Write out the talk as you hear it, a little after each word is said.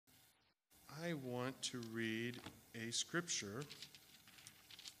want to read a scripture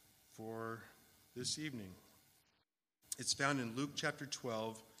for this evening. It's found in Luke chapter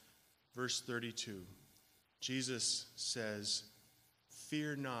 12, verse 32. Jesus says,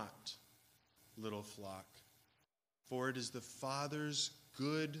 "Fear not, little flock, for it is the Father's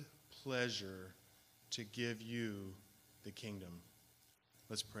good pleasure to give you the kingdom."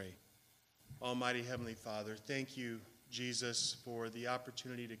 Let's pray. Almighty Heavenly Father, thank you, Jesus, for the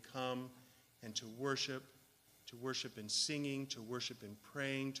opportunity to come and to worship in singing, to worship in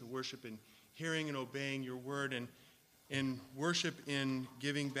praying, to worship in hearing and obeying your word, and worship in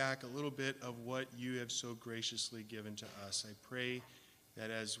giving back a little bit of what you have so graciously given to us. I pray that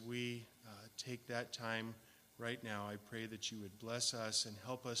as we take that time right now, I pray that you would bless us and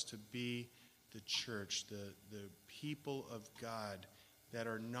help us to be the church, the people of God that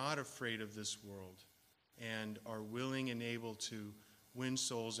are not afraid of this world and are willing and able to win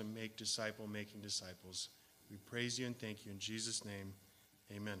souls and make disciple-making disciples. We praise you and thank you in Jesus' name.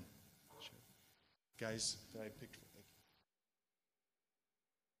 Amen. Sure. Guys, that I picked.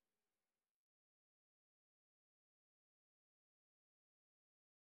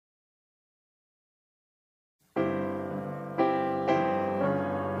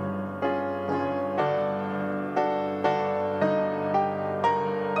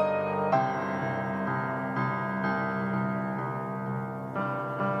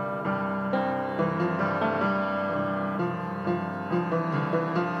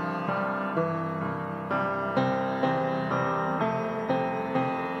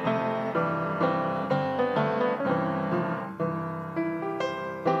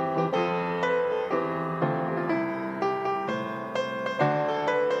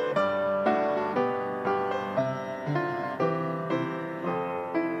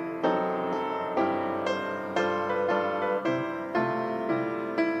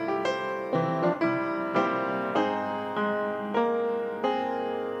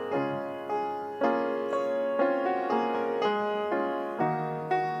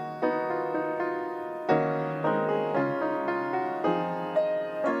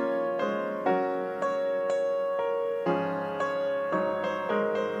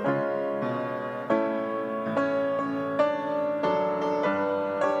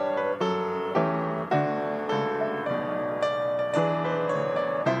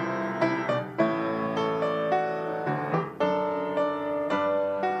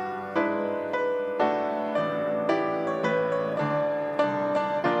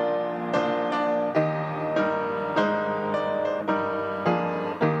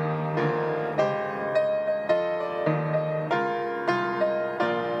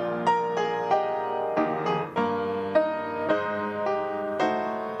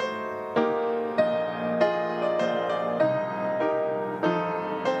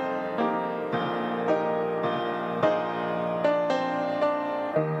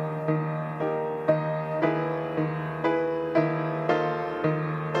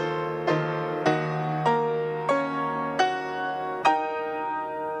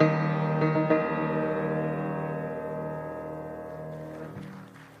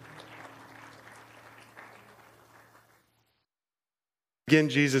 Again,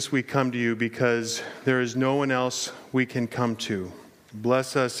 Jesus, we come to you because there is no one else we can come to.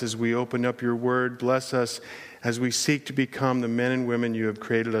 Bless us as we open up your word. Bless us as we seek to become the men and women you have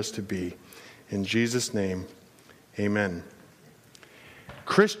created us to be. In Jesus' name, amen.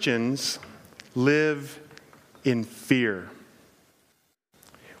 Christians live in fear.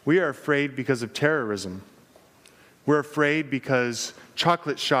 We are afraid because of terrorism. We're afraid because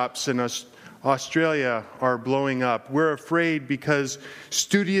chocolate shops in Australia are blowing up. We're afraid because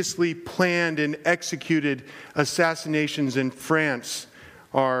studiously planned and executed assassinations in France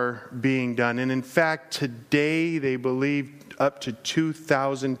are being done. And in fact, today they believe up to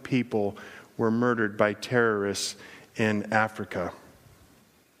 2,000 people were murdered by terrorists in Africa.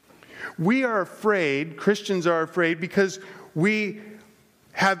 We are afraid, Christians are afraid, because we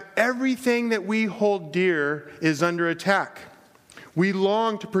have everything that we hold dear is under attack. We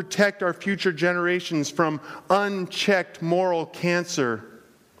long to protect our future generations from unchecked moral cancer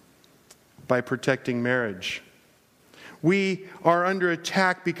by protecting marriage. We are under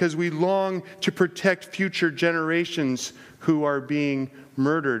attack because we long to protect future generations who are being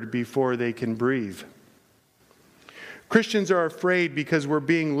murdered before they can breathe. Christians are afraid because we're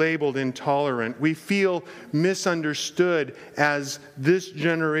being labeled intolerant. We feel misunderstood as this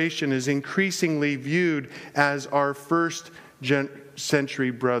generation is increasingly viewed as our first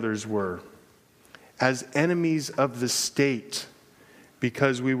century brothers were, as enemies of the state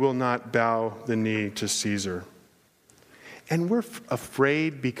because we will not bow the knee to Caesar. And we're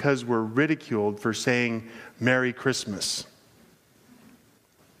afraid because we're ridiculed for saying Merry Christmas.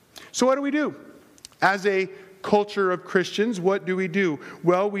 So what do? As a culture of Christians, what do?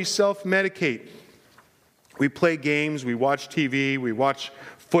 Well, we self-medicate. We play games, we watch TV, we watch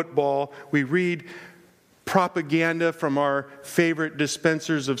football, we read propaganda from our favorite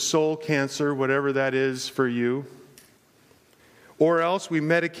dispensers of soul cancer, whatever that is for you. Or else we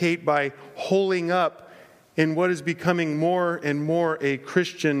medicate by holing up in what is becoming more and more a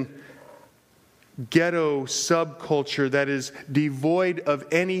Christian ghetto subculture that is devoid of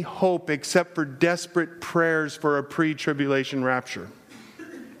any hope except for desperate prayers for a pre-tribulation rapture.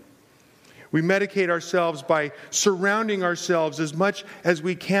 We medicate ourselves by surrounding ourselves as much as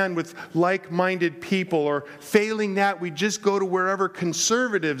we can with like-minded people, or failing that, we just go to wherever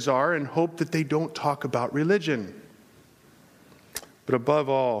conservatives are and hope that they don't talk about religion. But above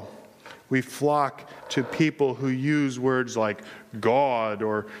all, we flock to people who use words like God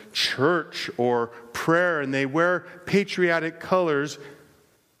or church or prayer, and they wear patriotic colors,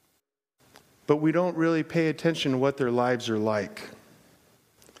 but we don't really pay attention to what their lives are like.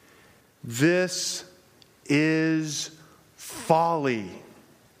 This is folly.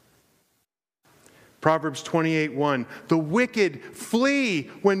 Proverbs 28:1, the wicked flee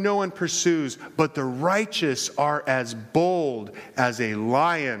when no one pursues, but the righteous are as bold as a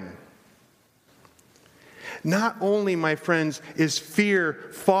lion. Not only, my friends, is fear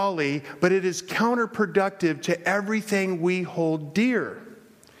folly, but it is counterproductive to everything we hold dear.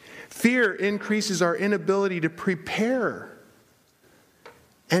 Fear increases our inability to prepare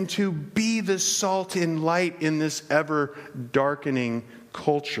and to be the salt and light in this ever-darkening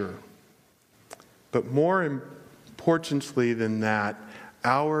culture. But more importantly than that,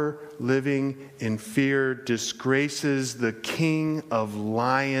 our living in fear disgraces the King of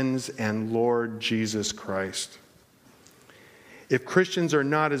Lions and Lord Jesus Christ. If Christians are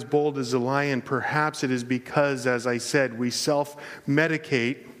not as bold as a lion, perhaps it is because, as I said, we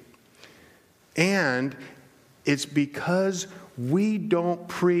self-medicate, and it's because we don't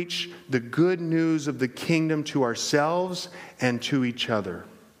preach the good news of the kingdom to ourselves and to each other.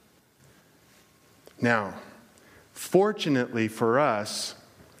 Now, fortunately for us,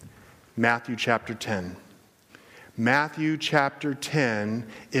 Matthew chapter 10. Matthew chapter 10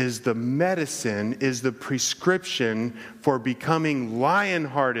 is the medicine, is the prescription for becoming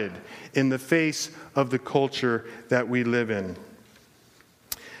lion-hearted in the face of the culture that we live in.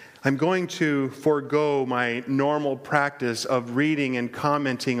 I'm going to forego my normal practice of reading and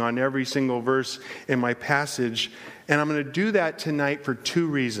commenting on every single verse in my passage, and I'm going to do that tonight for two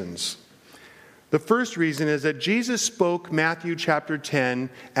reasons. The first reason is that Jesus spoke Matthew chapter 10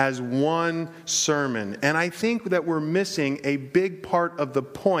 as one sermon. And I think that we're missing a big part of the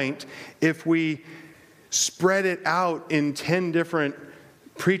point if we spread it out in 10 different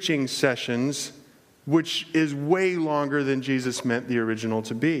preaching sessions, which is way longer than Jesus meant the original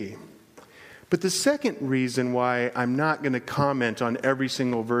to be. But the second reason why I'm not going to comment on every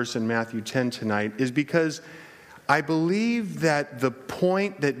single verse in Matthew 10 tonight is because I believe that the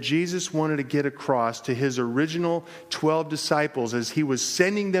point that Jesus wanted to get across to his original 12 disciples as he was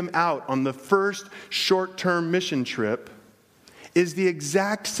sending them out on the first short-term mission trip is the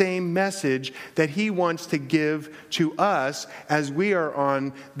exact same message that he wants to give to us as we are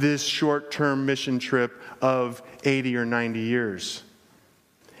on this short-term mission trip of 80 or 90 years.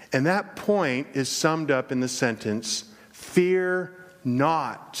 And that point is summed up in the sentence, "Fear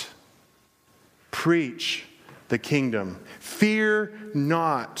not, preach the kingdom." Fear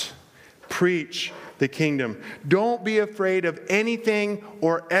not, preach the kingdom. Don't be afraid of anything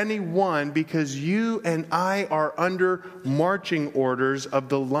or anyone, because you and I are under marching orders of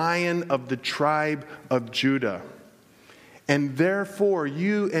the Lion of the tribe of Judah. And therefore,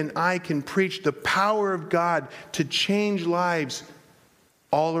 you and I can preach the power of God to change lives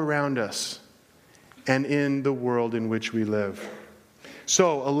all around us and in the world in which we live.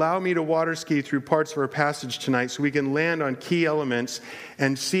 So allow me to water ski through parts of our passage tonight so we can land on key elements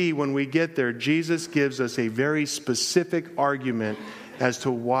and see when we get there, Jesus gives us a very specific argument as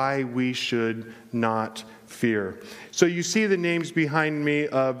to why we should not fear. So you see the names behind me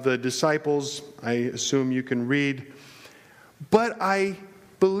of the disciples. I assume you can read. But I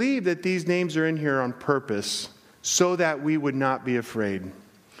believe that these names are in here on purpose so that we would not be afraid.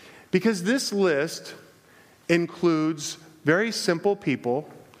 Because this list includes very simple people,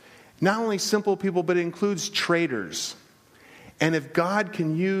 not only simple people, but it includes traitors. And if God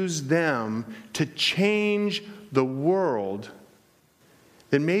can use them to change the world,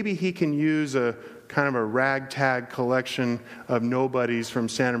 then maybe he can use a kind of a ragtag collection of nobodies from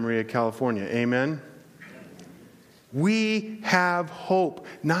Santa Maria, California. Amen? We have hope,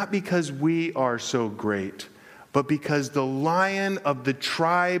 not because we are so great, but because the Lion of the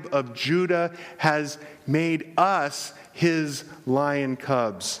tribe of Judah has made us his lion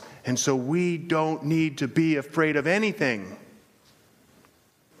cubs. And so we don't need to be afraid of anything.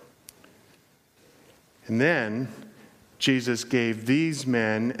 And then Jesus gave these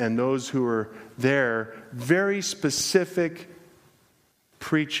men and those who were there very specific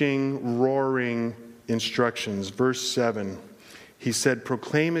preaching, roaring instructions. Verse 7, he said,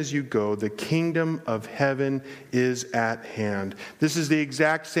 proclaim as you go, the kingdom of heaven is at hand. This is the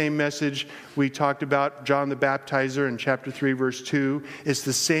exact same message we talked about John the Baptizer in chapter 3, verse 2. It's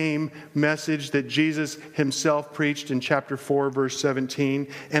the same message that Jesus himself preached in chapter 4, verse 17.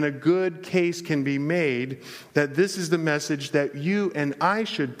 And a good case can be made that this is the message that you and I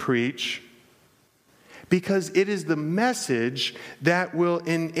should preach, because it is the message that will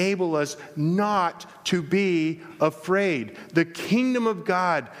enable us not to be afraid. The kingdom of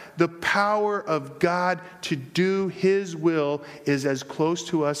God, the power of God to do his will, is as close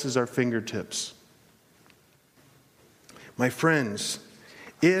to us as our fingertips. My friends,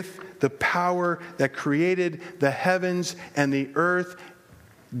 if the power that created the heavens and the earth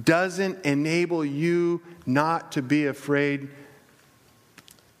doesn't enable you not to be afraid,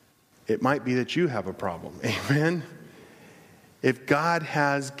 it might be that you have a problem. Amen? If God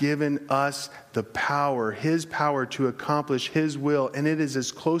has given us the power, his power to accomplish his will, and it is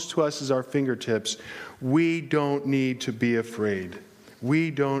as close to us as our fingertips, we don't need to be afraid.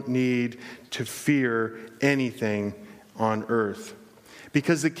 We don't need to fear anything on earth.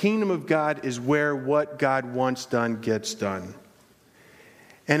 Because the kingdom of God is where what God wants done gets done.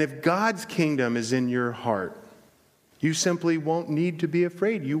 And if God's kingdom is in your heart, you simply won't need to be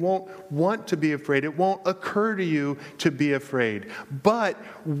afraid. You won't want to be afraid. It won't occur to you to be afraid. But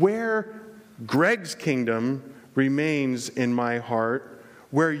where Greg's kingdom remains in my heart,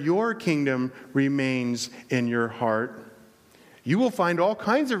 where your kingdom remains in your heart, you will find all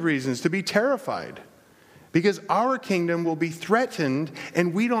kinds of reasons to be terrified. Because our kingdom will be threatened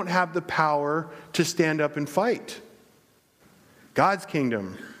and we don't have the power to stand up and fight. God's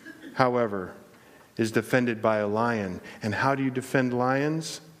kingdom, however, is defended by a lion. And how do you defend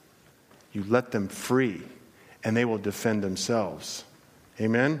lions? You let them free, and they will defend themselves.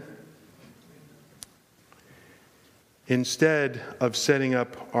 Amen? Instead of setting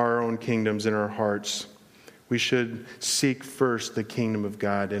up our own kingdoms in our hearts, we should seek first the kingdom of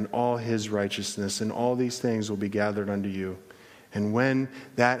God and all his righteousness, and all these things will be gathered unto you. And when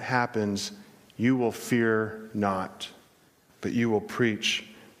that happens, you will fear not, but you will preach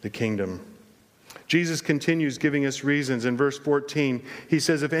the kingdom. Jesus continues giving us reasons. In verse 14, he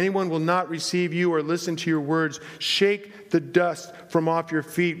says, if anyone will not receive you or listen to your words, shake the dust from off your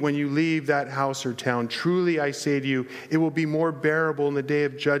feet when you leave that house or town. Truly, I say to you, it will be more bearable in the day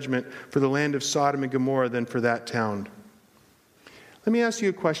of judgment for the land of Sodom and Gomorrah than for that town. Let me ask you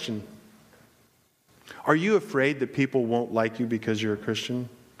a question. Are you afraid that people won't like you because you're a Christian?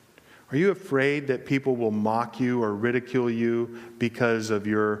 Are you afraid that people will mock you or ridicule you because of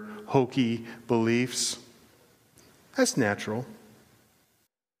your hokey beliefs? That's natural.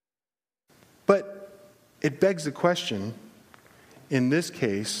 But it begs the question, in this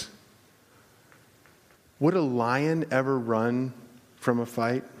case, would a lion ever run from a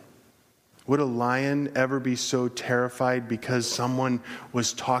fight? Would a lion ever be so terrified because someone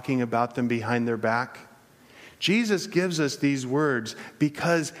was talking about them behind their back? Jesus gives us these words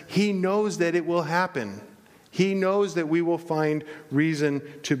because he knows that it will happen. He knows that we will find reason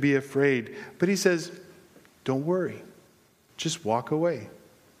to be afraid. But he says, don't worry. Just walk away.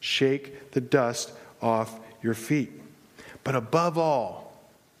 Shake the dust off your feet. But above all,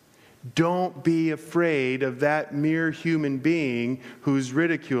 don't be afraid of that mere human being who's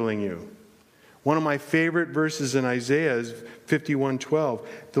ridiculing you. One of my favorite verses in Isaiah is 51:12.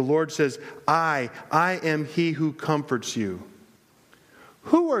 The Lord says, I am he who comforts you.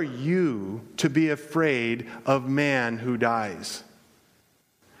 Who are you to be afraid of man who dies?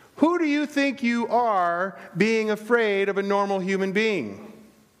 Who do you think you are being afraid of a normal human being?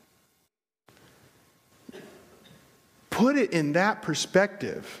 Put it in that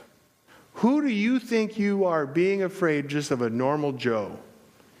perspective. Who do you think you are being afraid just of a normal Joe?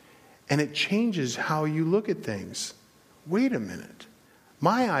 And it changes how you look at things. Wait a minute.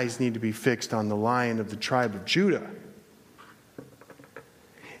 My eyes need to be fixed on the Lion of the tribe of Judah.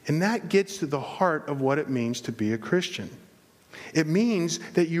 And that gets to the heart of what it means to be a Christian. It means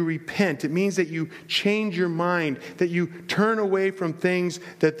that you repent. It means that you change your mind, that you turn away from things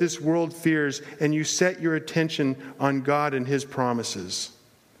that this world fears, and you set your attention on God and his promises.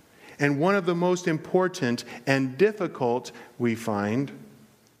 And one of the most important and difficult, we find,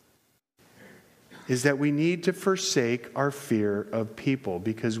 is that we need to forsake our fear of people,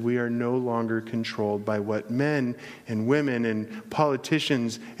 because we are no longer controlled by what men and women and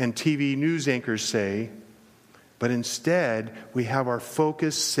politicians and TV news anchors say, but instead we have our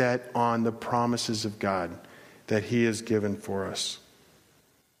focus set on the promises of God that He has given for us.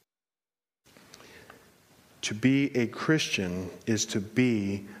 To be a Christian is to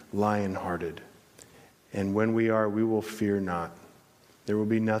be lion-hearted. And when we are, we will fear not. There will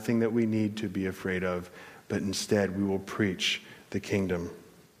be nothing that we need to be afraid of, but instead we will preach the kingdom.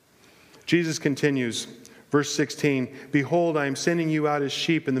 Jesus continues, verse 16, "Behold, I am sending you out as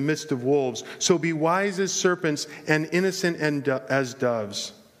sheep in the midst of wolves. So be wise as serpents and innocent as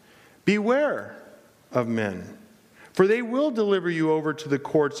doves. Beware of men, for they will deliver you over to the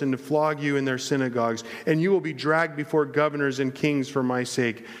courts and to flog you in their synagogues, and you will be dragged before governors and kings for my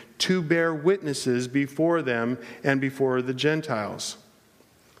sake, to bear witnesses before them and before the Gentiles."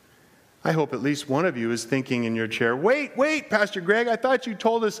 I hope at least one of you is thinking in your chair, wait, Pastor Greg, I thought you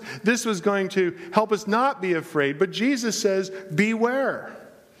told us this was going to help us not be afraid. But Jesus says, beware.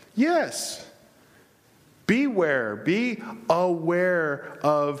 Yes. Beware. Be aware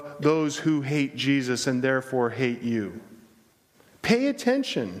of those who hate Jesus and therefore hate you. Pay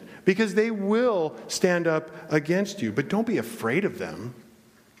attention, because they will stand up against you. But don't be afraid of them.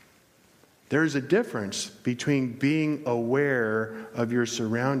 There's a difference between being aware of your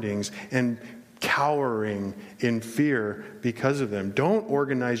surroundings and cowering in fear because of them. Don't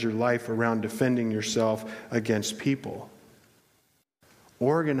organize your life around defending yourself against people.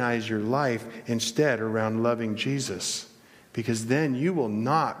 Organize your life instead around loving Jesus, because then you will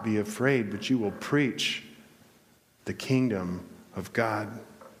not be afraid, but you will preach the kingdom of God.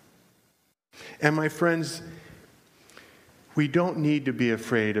 And my friends, we don't need to be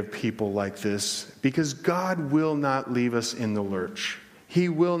afraid of people like this, because God will not leave us in the lurch. He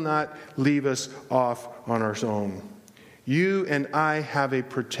will not leave us off on our own. You and I have a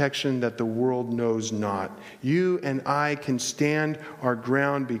protection that the world knows not. You and I can stand our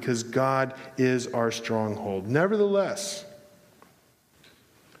ground because God is our stronghold. Nevertheless,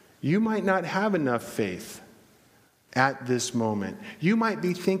 you might not have enough faith at this moment. You might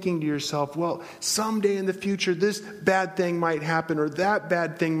be thinking to yourself, well, someday in the future, this bad thing might happen or that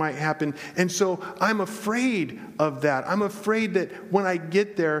bad thing might happen. And so I'm afraid of that. I'm afraid that when I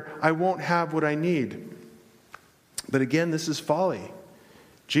get there, I won't have what I need. But again, this is folly.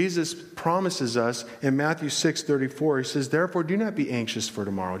 Jesus promises us in Matthew 6:34, He says, "Therefore, do not be anxious for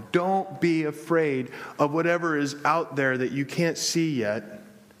tomorrow." Don't be afraid of whatever is out there that you can't see yet.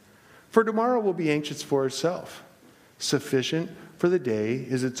 For tomorrow will be anxious for itself. Sufficient for the day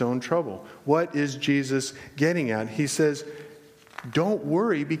is its own trouble. What is Jesus getting at? He says, don't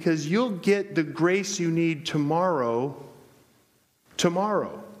worry, because you'll get the grace you need tomorrow.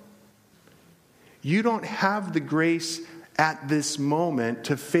 You don't have the grace at this moment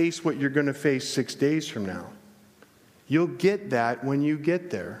to face what you're going to face 6 days from now. You'll get that when you get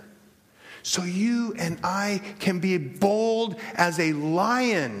there. So you and I can be bold as a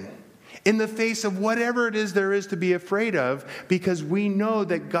lion in the face of whatever it is there is to be afraid of, because we know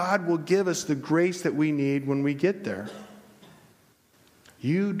that God will give us the grace that we need when we get there.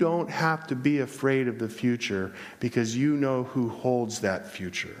 You don't have to be afraid of the future, because you know who holds that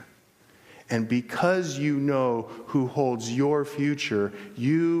future. And because you know who holds your future,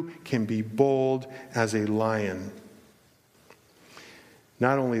 you can be bold as a lion.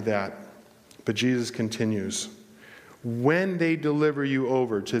 Not only that, but Jesus continues, when they deliver you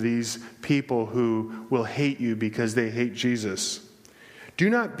over to these people who will hate you because they hate Jesus,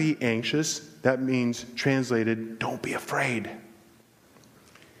 do not be anxious. That means, translated, don't be afraid.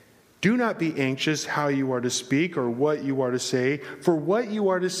 Do not be anxious how you are to speak or what you are to say, for what you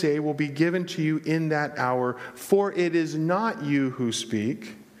are to say will be given to you in that hour. For it is not you who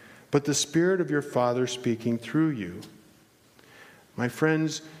speak, but the Spirit of your Father speaking through you. My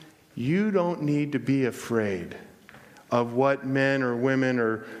friends, you don't need to be afraid of what men or women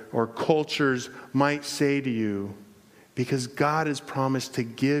or cultures might say to you, because God has promised to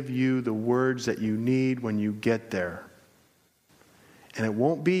give you the words that you need when you get there. And it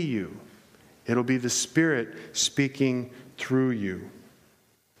won't be you. It'll be the Spirit speaking through you.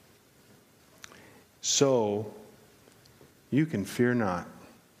 So, you can fear not.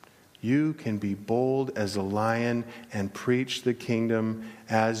 You can be bold as a lion and preach the kingdom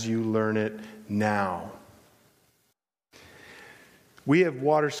as you learn it now. We have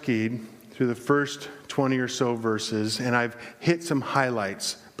water skied through the first 20 or so verses, and I've hit some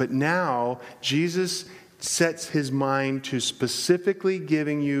highlights. But now, Jesus sets his mind to specifically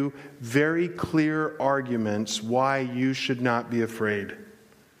giving you very clear arguments why you should not be afraid.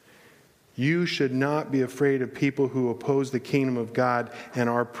 You should not be afraid of people who oppose the kingdom of God and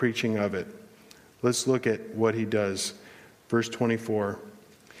our preaching of it. Let's look at what he does. Verse 24.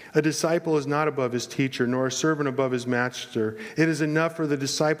 A disciple is not above his teacher, nor a servant above his master. It is enough for the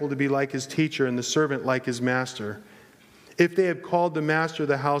disciple to be like his teacher and the servant like his master. If they have called the master of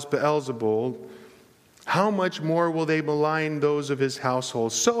the house Beelzebul, how much more will they malign those of his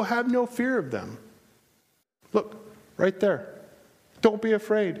household? So have no fear of them. Look, right there. Don't be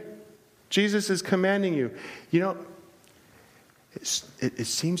afraid. Jesus is commanding you. You know, it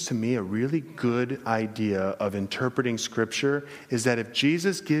seems to me a really good idea of interpreting Scripture is that if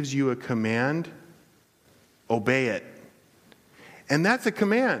Jesus gives you a command, obey it. And that's a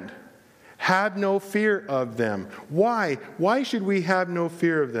command. Have no fear of them. Why? Why should we have no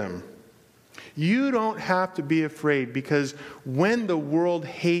fear of them? You don't have to be afraid, because when the world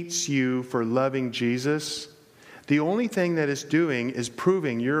hates you for loving Jesus, the only thing that it's doing is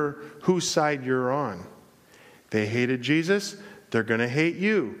proving whose side you're on. They hated Jesus, they're going to hate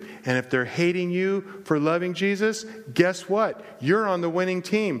you. And if they're hating you for loving Jesus, guess what? You're on the winning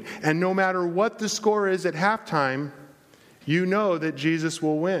team. And no matter what the score is at halftime, you know that Jesus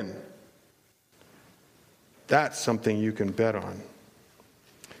will win. That's something you can bet on.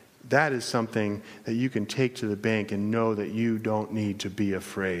 That is something that you can take to the bank and know that you don't need to be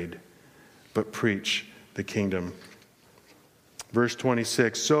afraid, but preach the kingdom. Verse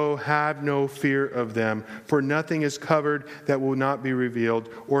 26, so have no fear of them, for nothing is covered that will not be revealed,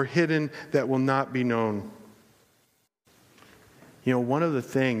 or hidden that will not be known. You know, one of the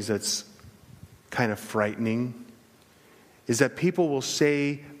things that's kind of frightening is that people will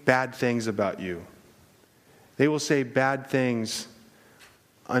say bad things about you. They will say bad things.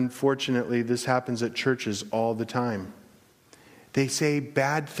 Unfortunately, this happens at churches all the time. They say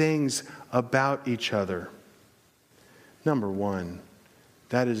bad things about each other. Number one,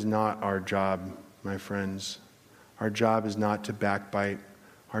 that is not our job, my friends. Our job is not to backbite.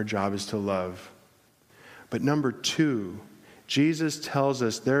 Our job is to love. But number two, Jesus tells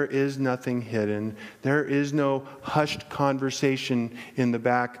us there is nothing hidden. There is no hushed conversation in the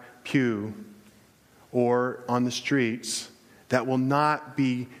back pew or on the streets that will not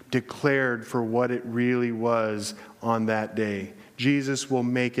be declared for what it really was on that day. Jesus will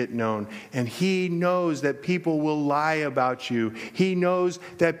make it known. And he knows that people will lie about you. He knows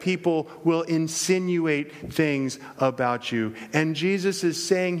that people will insinuate things about you. And Jesus is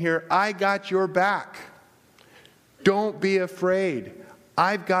saying here, I got your back. Don't be afraid.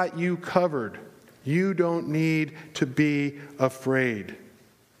 I've got you covered. You don't need to be afraid.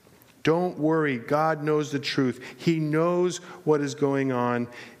 Don't worry. God knows the truth. He knows what is going on,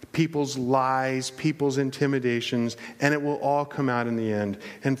 people's lies, people's intimidations, and it will all come out in the end.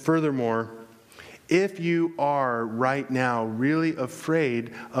 And furthermore, if you are right now really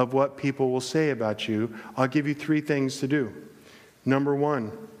afraid of what people will say about you, I'll give you 3 things to do. Number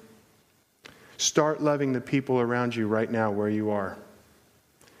 1, start loving the people around you right now where you are.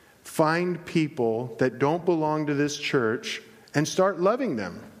 Find people that don't belong to this church and start loving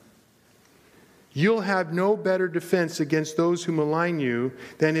them. You'll have no better defense against those who malign you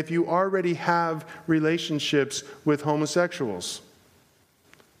than if you already have relationships with homosexuals.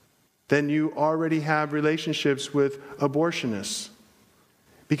 Then you already have relationships with abortionists.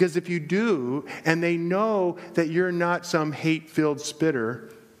 Because if you do, and they know that you're not some hate-filled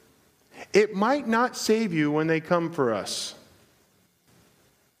spitter, it might not save you when they come for us.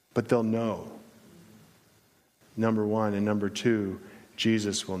 But they'll know. Number 1, and number 2,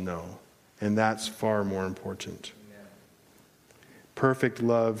 Jesus will know. And that's far more important. Amen. Perfect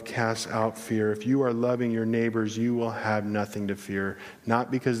love casts out fear. If you are loving your neighbors, you will have nothing to fear. Not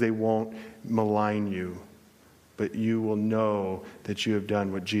because they won't malign you, but you will know that you have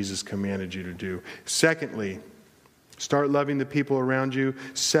done what Jesus commanded you to do. Secondly, start loving the people around you.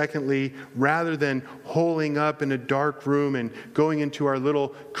 Secondly, rather than holing up in a dark room and going into our little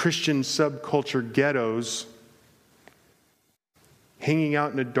Christian subculture ghettos, hanging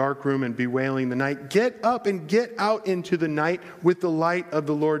out in a dark room and bewailing the night, get up and get out into the night with the light of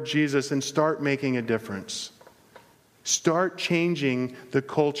the Lord Jesus and start making a difference. Start changing the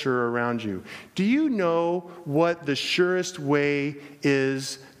culture around you. Do you know what the surest way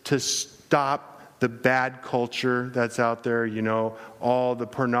is to stop the bad culture that's out there? You know, all the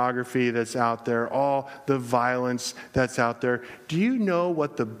pornography that's out there, all the violence that's out there. Do you know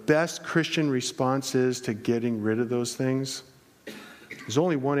what the best Christian response is to getting rid of those things? There's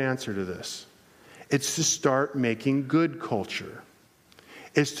only one answer to this. It's to start making good culture.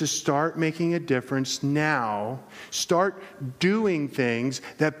 is to start making a difference now. Start doing things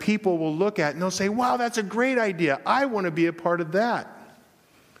that people will look at and they'll say, wow, that's a great idea. I want to be a part of that.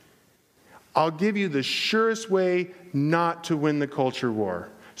 I'll give you the surest way not to win the culture war.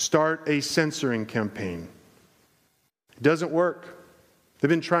 Start a censoring campaign. It doesn't work. They've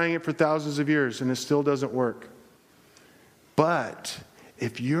been trying it for thousands of years and it still doesn't work. But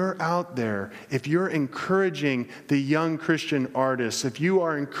if you're out there, if you're encouraging the young Christian artists, if you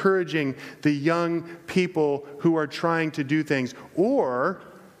are encouraging the young people who are trying to do things, or,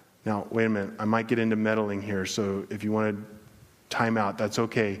 now wait a minute, I might get into meddling here, so if you want to time out, that's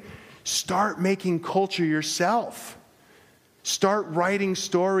okay. Start making culture yourself. Start writing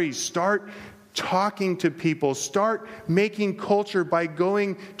stories. Start talking to people. Start making culture by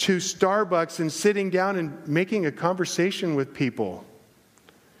going to Starbucks and sitting down and making a conversation with people.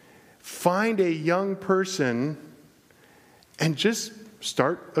 Find a young person and just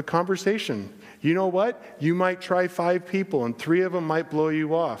start a conversation. You know what? You might try 5 people and 3 of them might blow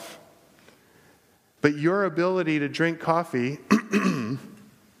you off. But your ability to drink coffee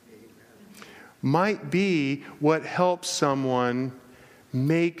might be what helps someone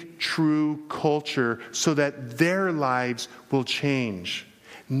make true culture so that their lives will change.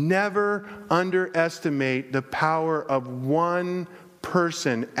 Never underestimate the power of one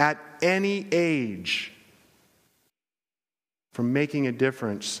person at any age from making a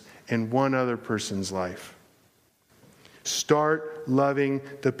difference in one other person's life. Start loving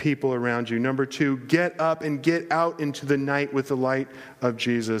the people around you. Number 2, get up and get out into the night with the light of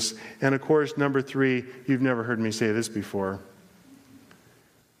Jesus. And of course, number 3, you've never heard me say this before.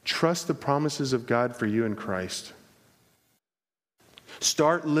 Trust the promises of God for you in Christ.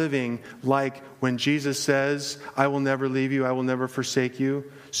 Start living like when Jesus says, I will never leave you, I will never forsake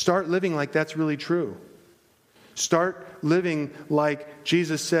you. Start living like that's really true. Start living like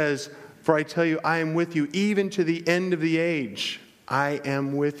Jesus says, for I tell you, I am with you even to the end of the age. I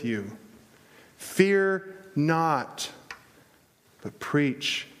am with you. Fear not, but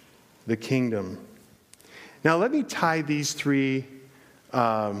preach the kingdom. Now let me tie these 3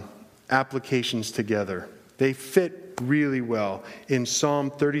 applications together. They fit really well in Psalm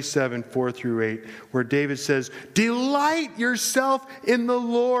 37, 4 through 8, where David says, delight yourself in the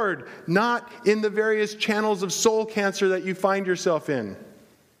Lord, not in the various channels of soul cancer that you find yourself in.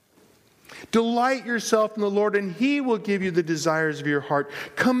 Delight yourself in the Lord, and He will give you the desires of your heart.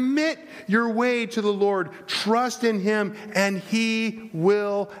 Commit your way to the Lord. Trust in Him, and He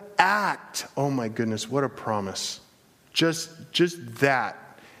will act. Oh my goodness, what a promise. Just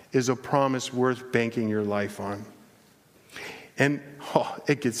that is a promise worth banking your life on. And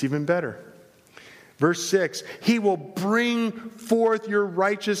it gets even better. Verse 6, He will bring forth your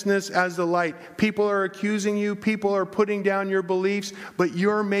righteousness as the light. People are accusing you. People are putting down your beliefs, but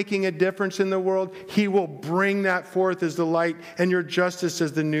you're making a difference in the world. He will bring that forth as the light and your justice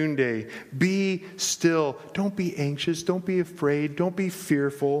as the noonday. Be still. Don't be anxious. Don't be afraid. Don't be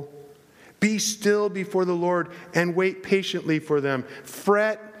fearful. Be still before the Lord and wait patiently for them.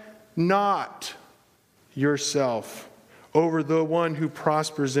 Fret not yourself over the one who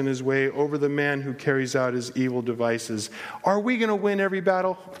prospers in his way, over the man who carries out his evil devices. Are we going to win every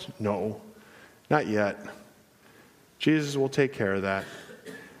battle? No, not yet. Jesus will take care of that.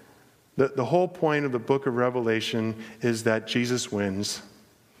 The whole point of the book of Revelation is that Jesus wins.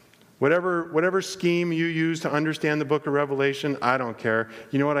 Whatever scheme you use to understand the book of Revelation, I don't care.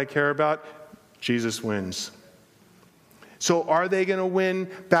 You know what I care about? Jesus wins. So are they going to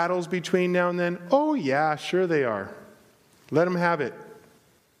win battles between now and then? Oh yeah, sure they are. Let them have it.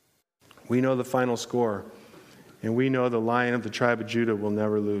 We know the final score, and we know the Lion of the tribe of Judah will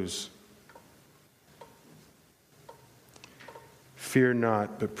never lose. Fear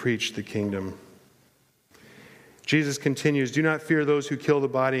not, but preach the kingdom. Jesus continues, do not fear those who kill the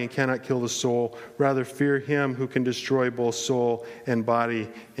body and cannot kill the soul. Rather, fear Him who can destroy both soul and body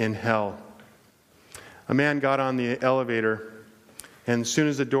in hell. A man got on the elevator, and as soon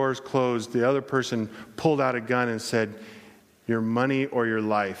as the doors closed, the other person pulled out a gun and said, your money or your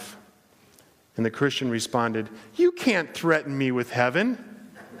life. And the Christian responded, you can't threaten me with heaven.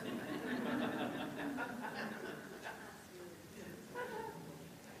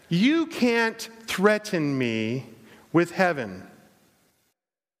 You can't threaten me with heaven.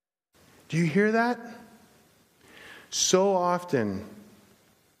 Do you hear that? So often,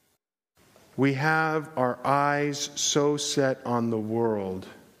 we have our eyes so set on the world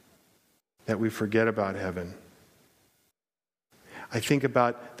that we forget about heaven. I think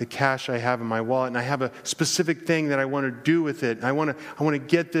about the cash I have in my wallet, and I have a specific thing that I want to do with it. I want to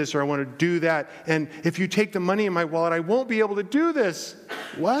get this, or I want to do that. And if you take the money in my wallet, I won't be able to do this.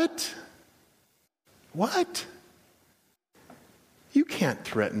 What? What? You can't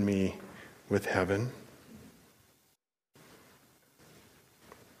threaten me with heaven.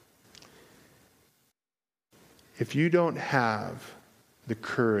 If you don't have the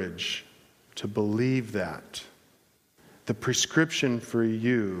courage to believe that, the prescription for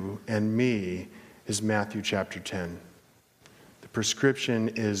you and me is Matthew chapter 10. The prescription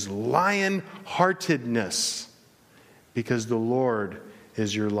is lion-heartedness, because the Lord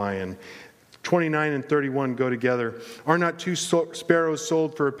is your lion. 29 and 31 go together. Are not two sparrows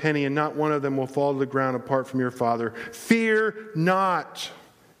sold for a penny, and not one of them will fall to the ground apart from your Father? Fear not,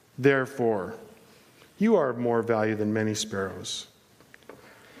 therefore. You are of more value than many sparrows.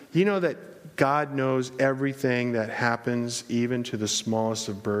 You know that God knows everything that happens, even to the smallest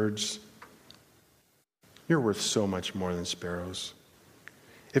of birds? You're worth so much more than sparrows.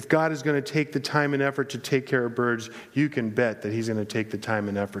 If God is going to take the time and effort to take care of birds, you can bet that He's going to take the time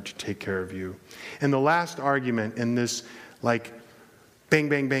and effort to take care of you. And the last argument in this, like, bang,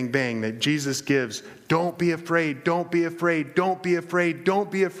 bang, bang, bang, that Jesus gives, don't be afraid, don't be afraid, don't be afraid,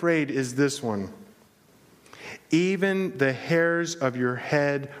 don't be afraid, is this one. Even the hairs of your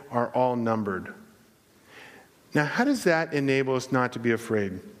head are all numbered. Now, how does that enable us not to be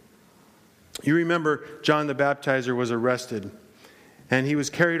afraid? You remember John the Baptizer was arrested, and he was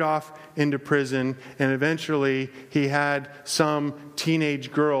carried off into prison, and eventually he had some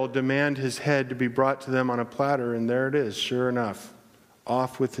teenage girl demand his head to be brought to them on a platter, and there it is, sure enough,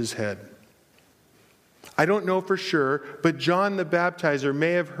 off with his head. I don't know for sure, but John the Baptizer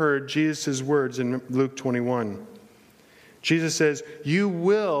may have heard Jesus' words in Luke 21. Jesus says, you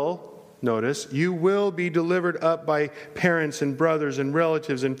will be delivered up by parents and brothers and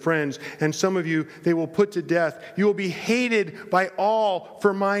relatives and friends, and some of you they will put to death. You will be hated by all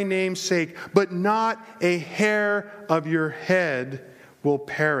for my name's sake, but not a hair of your head will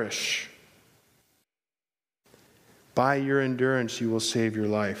perish. By your endurance you will save your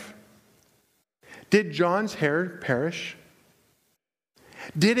life. Did John's hair perish?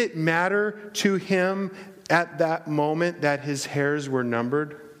 Did it matter to him at that moment that his hairs were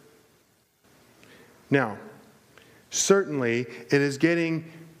numbered? Now, certainly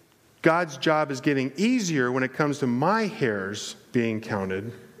God's job is getting easier when it comes to my hairs being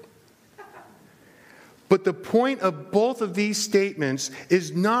counted. But the point of both of these statements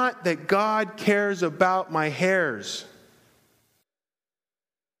is not that God cares about my hairs.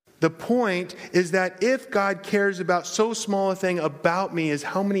 The point is that if God cares about so small a thing about me as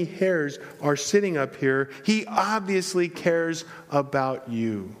how many hairs are sitting up here, He obviously cares about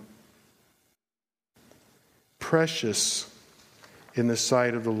you. Precious in the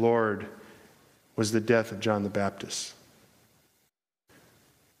sight of the Lord was the death of John the Baptist.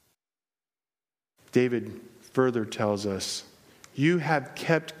 David further tells us, you have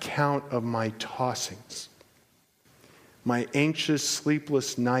kept count of my tossings. My anxious,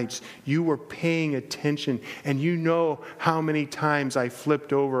 sleepless nights, you were paying attention, and you know how many times I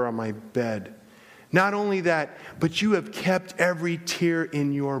flipped over on my bed. Not only that, but you have kept every tear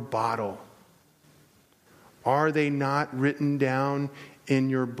in your bottle. Are they not written down in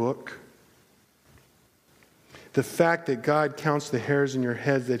your book? The fact that God counts the hairs in your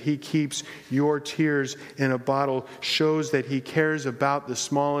head, that He keeps your tears in a bottle, shows that He cares about the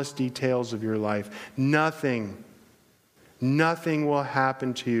smallest details of your life. Nothing will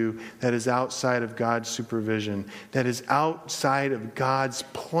happen to you that is outside of God's supervision, that is outside of God's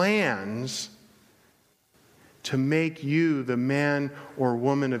plans to make you the man or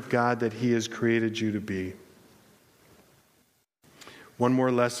woman of God that He has created you to be. One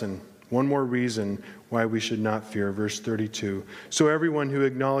more lesson, one more reason why we should not fear. Verse 32. So everyone who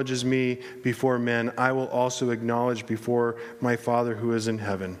acknowledges me before men, I will also acknowledge before my Father who is in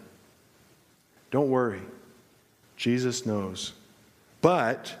heaven. Don't worry. Jesus knows.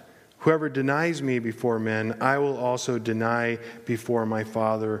 But whoever denies me before men, I will also deny before my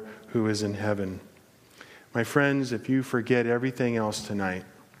Father who is in heaven. My friends, if you forget everything else tonight,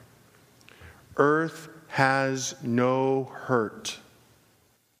 earth has no hurt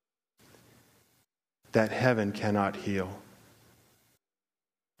that heaven cannot heal.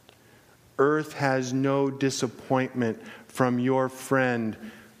 Earth has no disappointment from your friend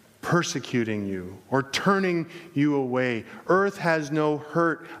persecuting you or turning you away. Earth has no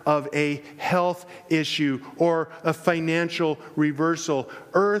hurt of a health issue or a financial reversal.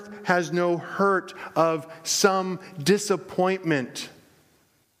 Earth has no hurt of some disappointment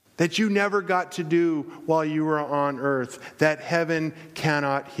that you never got to do while you were on earth, that heaven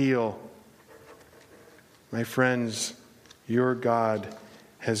cannot heal. My friends, your God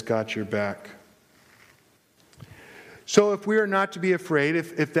has got your back. So if we are not to be afraid,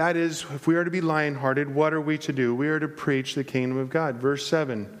 if we are to be lion-hearted, what are we to do? We are to preach the kingdom of God. Verse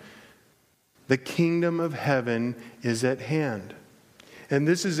 7, the kingdom of heaven is at hand. And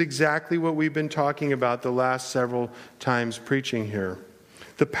this is exactly what we've been talking about the last several times preaching here.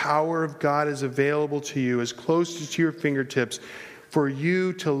 The power of God is available to you, as close to your fingertips, for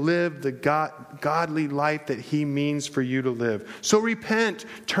you to live the godly life that He means for you to live. So repent,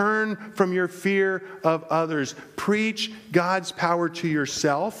 turn from your fear of others. Preach God's power to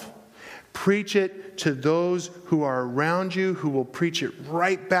yourself. Preach it to those who are around you, who will preach it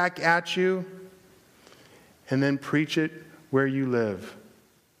right back at you. And then preach it where you live.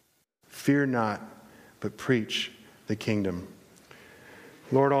 Fear not, but preach the kingdom.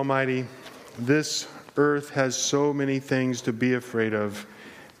 Lord Almighty, this earth has so many things to be afraid of.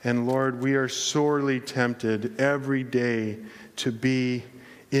 And Lord, we are sorely tempted every day to be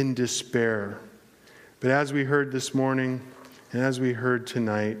in despair. But as we heard this morning, and as we heard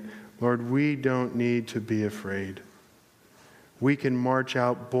tonight, Lord, we don't need to be afraid. We can march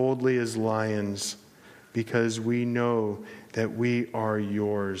out boldly as lions because we know that we are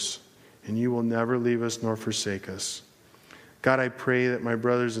yours, and you will never leave us nor forsake us. God, I pray that my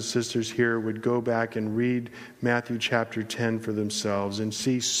brothers and sisters here would go back and read Matthew chapter 10 for themselves and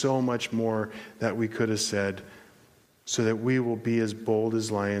see so much more that we could have said, so that we will be as bold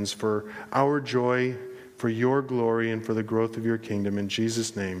as lions for our joy, for your glory, and for the growth of your kingdom. In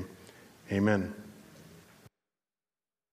Jesus' name, amen.